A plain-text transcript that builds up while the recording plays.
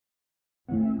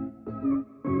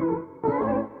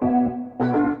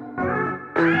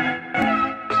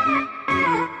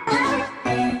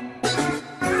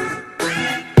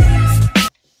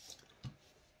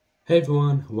Hey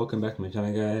everyone, welcome back to my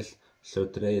channel guys. So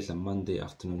today is a Monday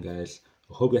afternoon guys.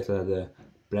 I hope you guys had a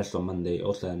blessed on Monday,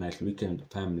 also had a nice weekend with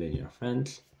family and your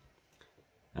friends.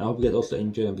 And I hope you guys also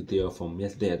enjoyed the video from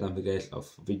yesterday. I done for you guys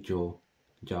of video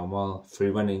Jamal free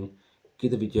running.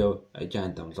 Give the video a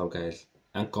giant thumbs up guys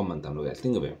and comment down below guys,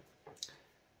 think of it.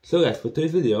 So guys, for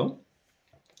today's video,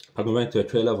 I'm going to a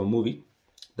trailer of a movie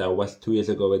that was 2 years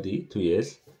ago already, 2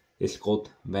 years. It's called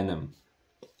Venom.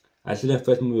 I saw the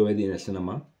first movie already in the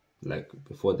cinema. Like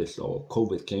before this or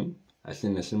COVID came, I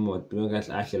seen the cinema. You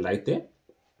guys actually liked it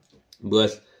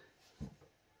because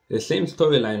the same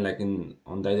storyline like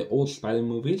on the old Spider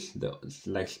movies, the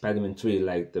like Spider-Man 3,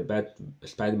 like the bad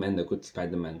Spider-Man, the good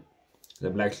Spider-Man, the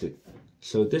black suit.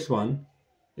 So this one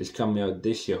is coming out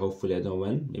this year. Hopefully, I don't know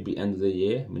when. Maybe end of the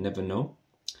year. We never know.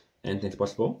 Anything's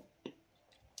possible.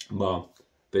 But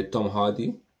with Tom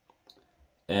Hardy,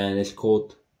 and it's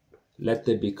called Let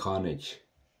There Be Carnage.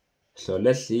 So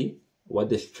let's see what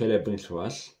this trailer brings for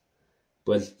us.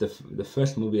 But the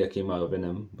first movie that came out of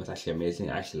Venom was actually amazing.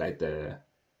 I actually liked the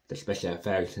special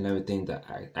effects and everything. The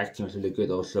action was really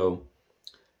good also.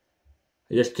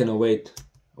 I just cannot wait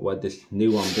what this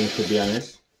new one brings, to be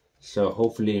honest. So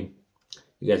hopefully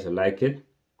you guys will like it.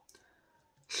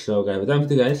 So guys, without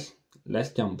further ado guys,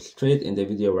 let's jump straight in the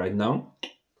video right now.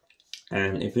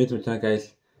 And if you're new to my channel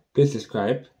guys, please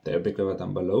subscribe, the big bell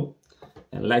down below.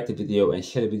 And like the video and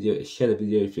share the video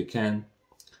if you can.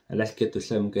 And let's get to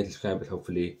 7K subscribers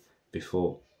hopefully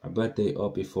before my birthday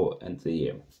or before end of the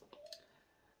year.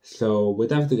 So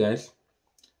without further guys,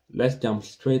 let's jump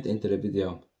straight into the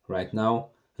video right now.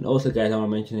 And also guys, I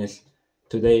want to mention is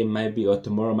today might be or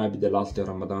tomorrow might be the last day of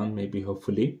Ramadan, maybe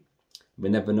hopefully. We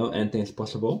never know, anything is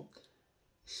possible.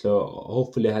 So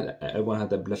hopefully everyone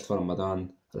had a blessed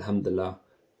Ramadan, alhamdulillah.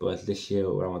 But this year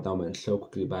Ramadan went so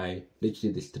quickly by,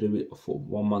 literally this 3 weeks for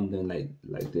 1 month and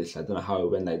like this. I don't know how it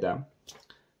went like that,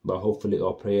 but hopefully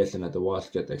our prayers and the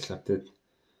du'as get accepted.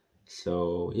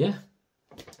 So yeah,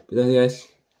 with that guys,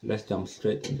 let's jump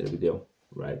straight into the video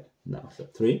right now. So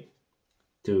 3,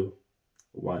 2,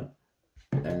 1,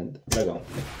 and let go.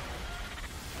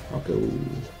 Okay,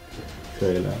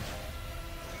 trailer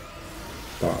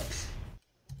starts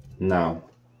now.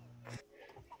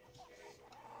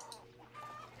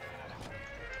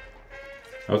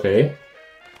 Okay.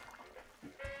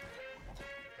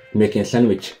 Making a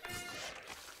sandwich.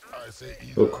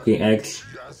 Oh, cooking eggs.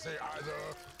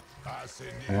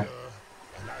 Huh?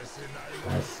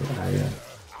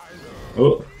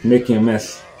 Oh, making a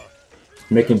mess.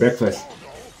 Making breakfast.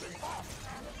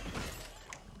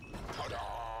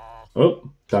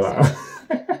 Oh, ta-da.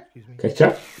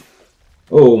 Ketchup?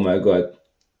 Oh my god.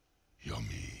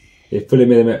 It fully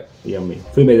made a mess. Yummy.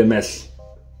 Fully made a mess.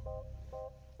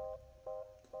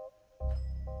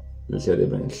 Let's see what it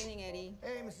brings. Good evening, Eddie.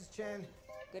 Hey, Mrs. Chen.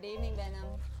 Good evening, Venom.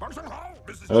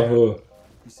 Oh.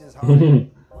 He says hi.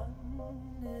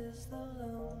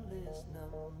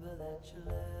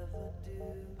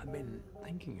 I've been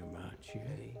thinking about you,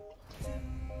 Eddie.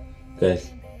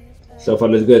 Guys, so far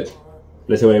looks good.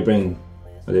 Let's see what it brings.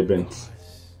 What it brings.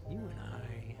 You and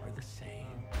I are the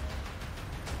same.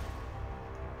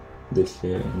 This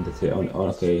here and this here. Oh,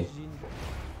 okay.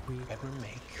 We ever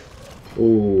make.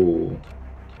 Ooh.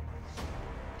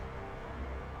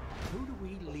 Who do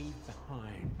we leave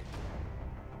behind?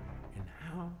 And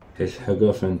how? It's her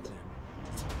girlfriend.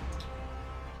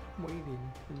 Waiting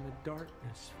in the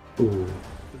darkness Ooh.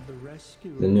 for the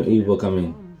rescue. The new evil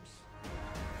coming.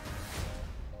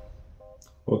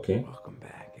 Okay. Welcome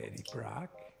back, Eddie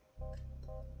Brock.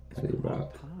 Eddie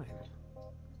Brock. Time.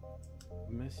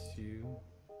 Miss you.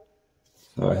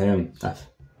 Oh, him.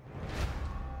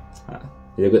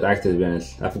 He's a good actor, to be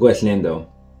honest. I forgot his name though.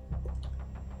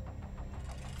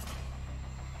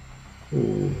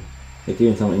 Ooh. They're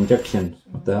giving some injection.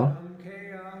 What the hell?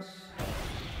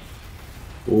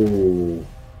 Ooh.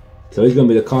 So he's gonna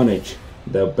be the Carnage,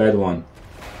 the bad one.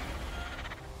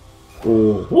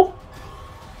 Ooh. Woo.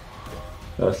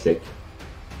 That was sick.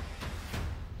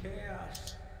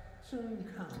 Chaos soon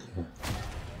come.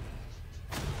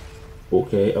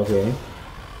 Okay, okay.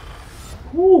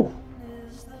 Woo.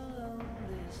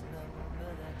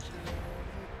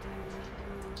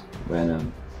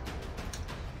 Venom.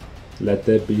 Let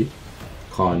there be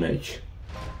carnage.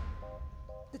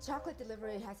 The chocolate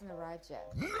delivery hasn't arrived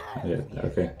yet. Yeah,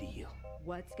 okay. Deal.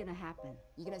 What's gonna happen?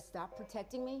 You gonna stop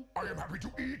protecting me? I am happy to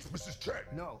eat, Mrs. Chen.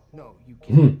 No, you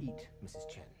Hmm. can't eat, Mrs.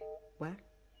 Chen. What?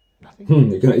 Nothing.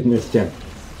 You're gonna eat Miss Jen.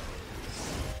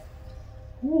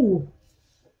 Ooh.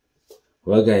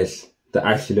 Well guys, that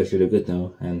actually looks really good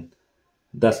now, and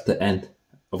that's the end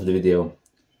of the video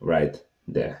right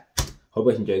there. Hope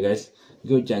you enjoy, guys.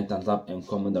 Give a giant thumbs up and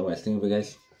comment down what you think of it,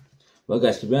 guys. Well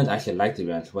guys, to be honest, I actually like, to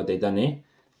be honest, what they done here.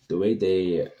 The way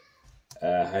they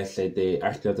they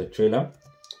actually have the trailer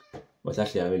was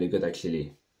actually really good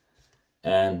actually.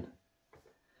 And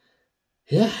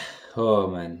yeah, oh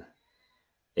man,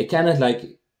 it kind of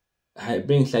like it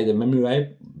brings like the memory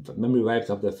vibes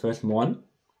of the first one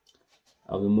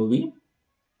of the movie,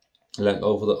 like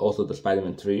also the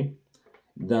Spider-Man 3.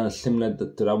 Then similar to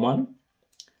that one,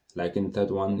 like in the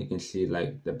third one, you can see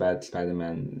like the bad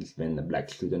Spider-Man is wearing the black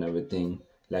suit and everything,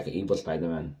 like an evil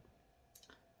Spider-Man.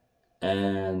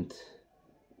 And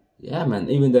yeah, man,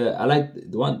 even I like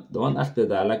the one aspect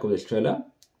that I like of this trailer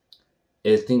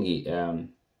is thingy,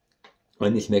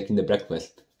 when he's making the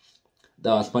breakfast.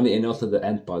 That was funny, and also the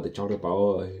end part, the chocolate bar.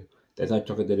 Oh, there's no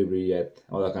chocolate delivery yet,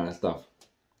 all that kind of stuff.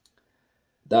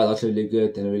 That was also really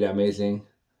good and really amazing.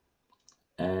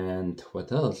 And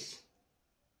what else?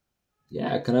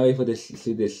 Yeah, I cannot wait for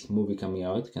see this movie coming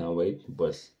out. Cannot wait,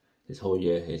 because this whole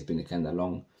year has been kind of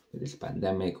long with this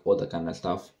pandemic, all that kind of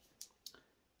stuff.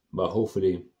 But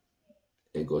hopefully,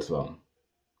 it goes well.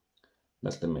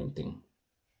 That's the main thing.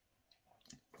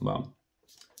 Well,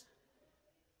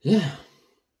 yeah.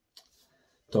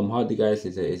 Tom Hardy, guys,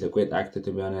 is a great actor,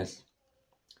 to be honest,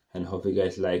 and hope you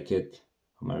guys like it.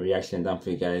 My reaction done for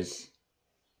you guys,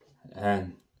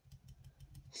 and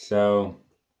so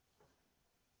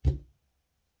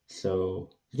it's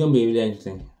gonna be really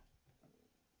interesting.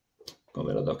 Gonna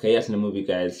be a lot of chaos in the movie,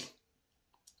 guys.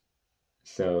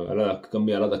 So gonna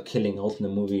be a lot of killing also in the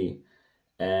movie,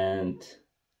 and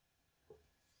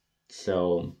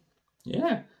so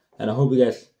yeah. And I hope you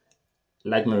guys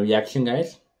like my reaction,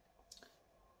 guys,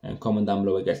 and comment down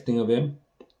below what you guys think of him.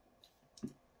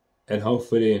 And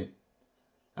hopefully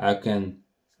I can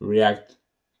react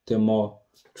to more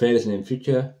trailers in the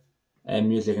future and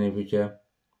music in the future.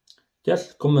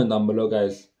 Just comment down below,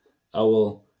 guys. I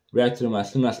will react to them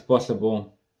as soon as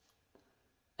possible.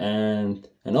 And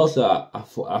also I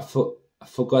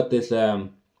forgot this the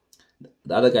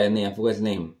other guy's name. I forgot his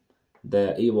name.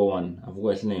 The evil one. I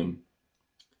forgot his name.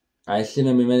 I've seen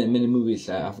him in many movies.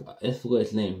 I forgot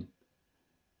his name.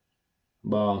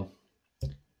 But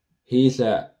he's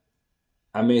a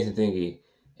amazing thingy.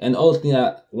 And also thing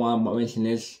I want to mention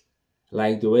is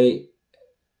like the way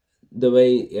at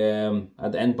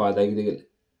the end part, like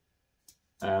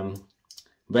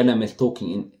Venom is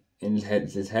talking in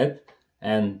his head,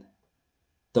 and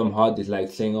Tom Hardy is like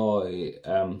saying, "Oh,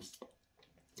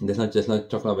 there's not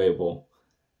chocolate available,"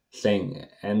 saying,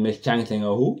 and Miss Chang saying,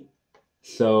 "Oh, who?"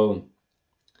 So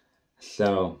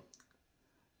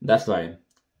that's why.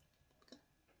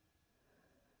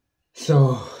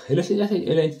 So it looks really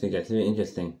interesting, guys. Really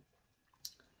interesting.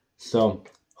 So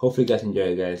hopefully you guys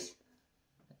enjoy it, guys.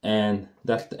 And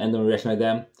that's the end of my reaction right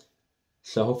there.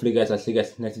 So hopefully, guys, I'll see you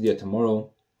guys next video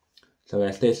tomorrow. So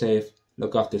guys, stay safe,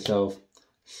 look after yourself.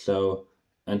 So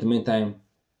in the meantime,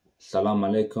 salam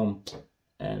alaikum,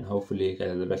 and hopefully you guys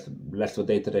have the blessed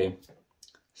day today.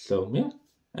 So yeah,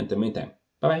 in the meantime,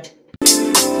 bye bye.